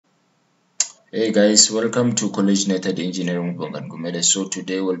Hey guys, welcome to College United Engineering Bongan. So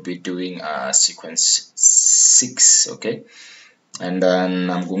today we'll be doing sequence 6, okay? And then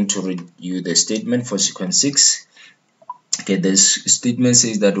I'm going to read you the statement for sequence 6. Okay, this statement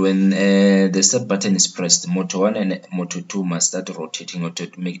says that when the start button is pressed, motor 1 and motor 2 must start rotating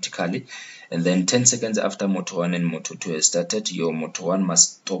automatically, and then 10 seconds after motor 1 and motor 2 has started, your motor 1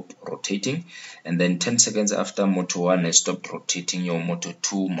 must stop rotating, and then 10 seconds after motor 1 has stopped rotating, your motor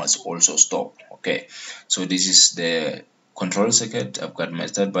 2 must also stop. Okay, so this is the control circuit. I've got my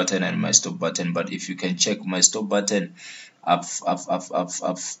start button and my stop button, but if you can check my stop button, I've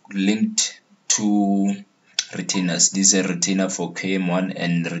linked two retainers. This is a retainer for KM1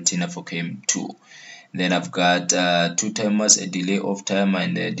 and retainer for KM2. Then I've got two timers, a delay off timer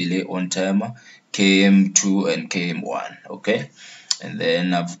and a delay on timer, KM2 and KM1. Okay, and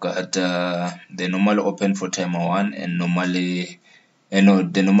then I've got the normal open for timer 1 and normally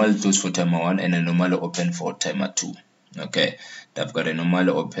the normal close for timer 1 and a normal open for timer 2. Okay, I've got a normal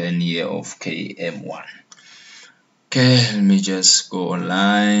open here of KM1. Okay, let me just go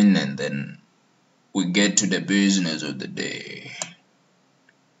online and then we get to the business of the day.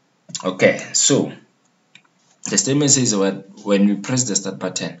 Okay, so the statement says that when we press the start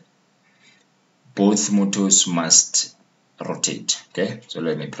button, both motors must rotate. Okay, so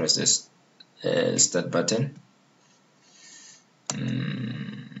let me press this start button.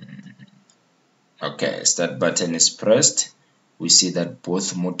 Okay, start button is pressed. We see that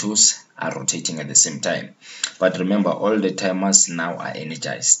both motors are rotating at the same time, but remember all the timers now are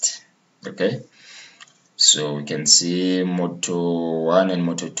energized. Okay, so we can see motor 1 and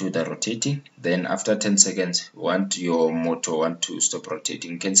motor 2 they're rotating. Then after 10 seconds you want your motor 1 to stop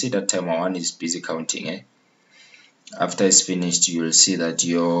rotating. You can see that timer 1 is busy counting. After it's finished, you will see that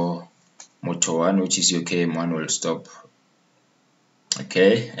your motor 1, which is your KM1, will stop.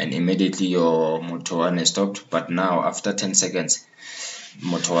 Okay, and immediately your motor 1 has stopped. But now after 10 seconds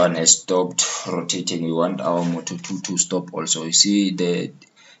motor 1 has stopped rotating. We want our motor 2 to stop also. You see the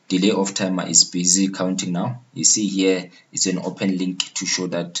delay of timer is busy counting now. You see here it's an open link to show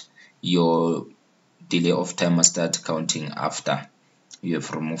that your delay of timer start counting after you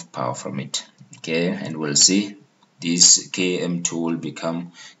have removed power from it. Okay, and we'll see this KM2 will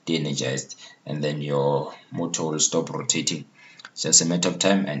become de-energized and then your motor will stop rotating. It's just a matter of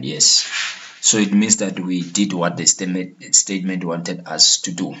time, and yes, so it means that we did what the statement wanted us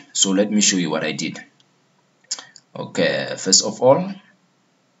to do. So let me show you what I did. Okay, first of all,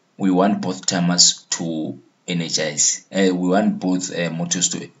 we want both timers to energize. We want both motors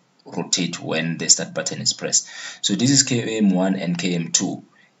to rotate when the start button is pressed. So this is KM1 and KM2.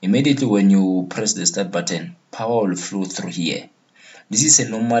 Immediately when you press the start button, power will flow through here. This is a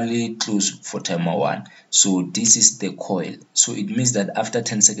normally closed for timer 1, so this is the coil. So it means that after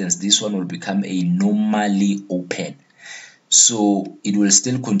 10 seconds this one will become a normally open, so it will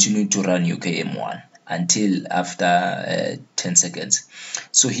still continue to run your KM1 until after 10 seconds.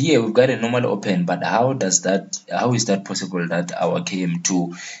 So here we've got a normal open, but how is that possible that our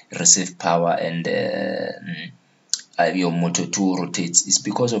KM2 receive power and your motor 2 rotates? It's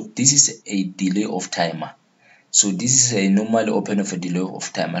because of this is a delay of timer. So this is a normal open of a delay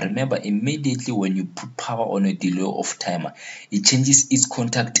of timer. Remember, immediately when you put power on a delay of timer, it changes its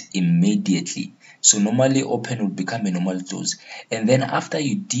contact immediately. So normally open will become a normal close, and then after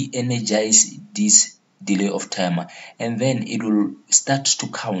you de-energize this delay of timer, and then it will start to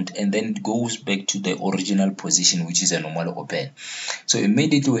count and then it goes back to the original position, which is a normal open. So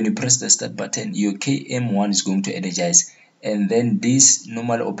immediately when you press the start button, your KM1 is going to energize, and then this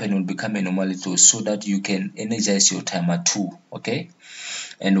normal open will become a normal close so that you can energize your timer 2. Okay,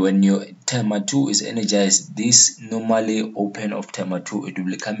 and when your timer 2 is energized, this normally open of timer 2, it will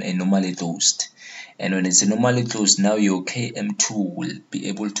become a normally closed, and when it's a normally closed, now your KM2 will be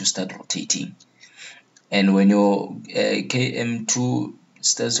able to start rotating. And when your KM2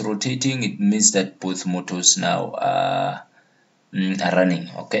 starts rotating, it means that both motors now are running.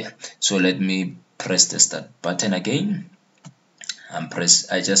 Okay, so let me press the start button again.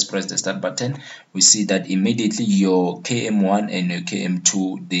 I just press the start button. We see that immediately your KM1 and your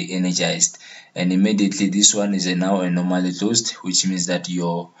KM2 they energized, and immediately this one is now a normally closed, which means that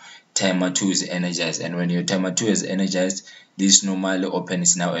your timer 2 is energized, and when your timer 2 is energized, this normally open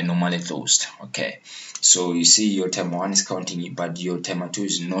is now a normally closed. Okay, so you see your timer 1 is counting, but your timer 2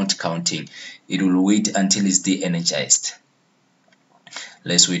 is not counting. It will wait until it's de-energized.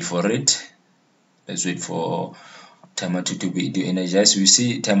 Let's wait for it. Let's wait for timer 2 to be de-energized. You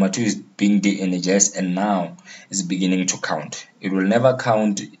see timer 2 is being de-energized and now it's beginning to count. It will never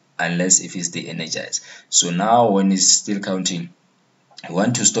count unless if it's de-energized. So now when it's still counting, you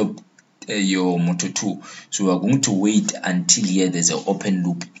want to stop your motor 2. So we are going to wait until here there's an open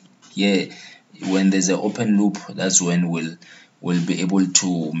loop. Here, when there's an open loop, that's when we'll be able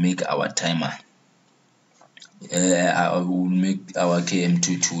to make our timer. I will make our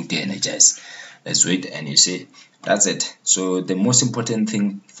KM2 to de-energize. Let's wait, and you see that's it. So the most important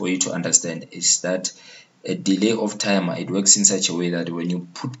thing for you to understand is that a delay of timer, it works in such a way that when you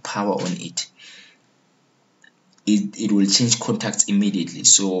put power on it, it will change contacts immediately.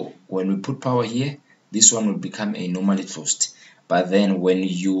 So when we put power here, this one will become a normally closed, but then when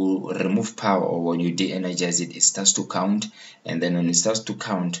you remove power or when you de-energize it, it starts to count, and then when it starts to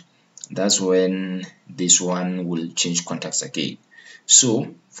count, that's when this one will change contacts again.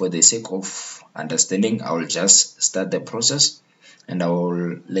 So for the sake of understanding, I will just start the process and I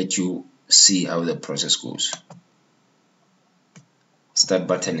will let you see how the process goes. Start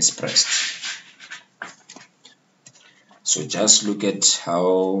button is pressed. So just look at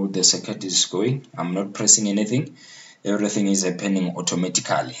how the circuit is going. I'm not pressing anything. Everything is happening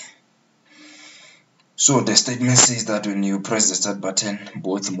automatically. So the statement says that when you press the start button,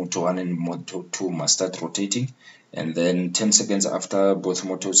 both motor 1 and motor 2 must start rotating, and then 10 seconds after both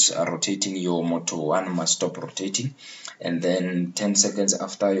motors are rotating, your motor 1 must stop rotating, and then 10 seconds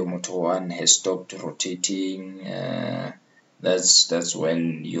after your motor 1 has stopped rotating, that's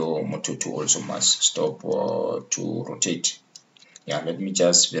when your motor 2 also must stop to rotate. Yeah, let me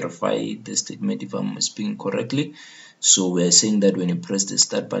just verify the statement if I'm speaking correctly. So we're saying that when you press the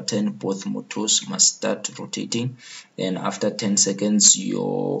start button, both motors must start rotating, and after 10 seconds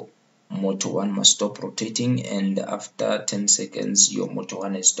your motor 1 must stop rotating, and after 10 seconds your motor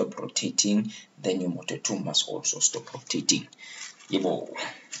 1 has stopped rotating, then your motor 2 must also stop rotating.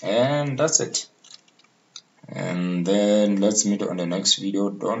 And that's it. And then let's meet on the next video.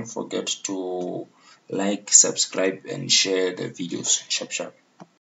 Don't forget to like, subscribe and share the videos. Sharp.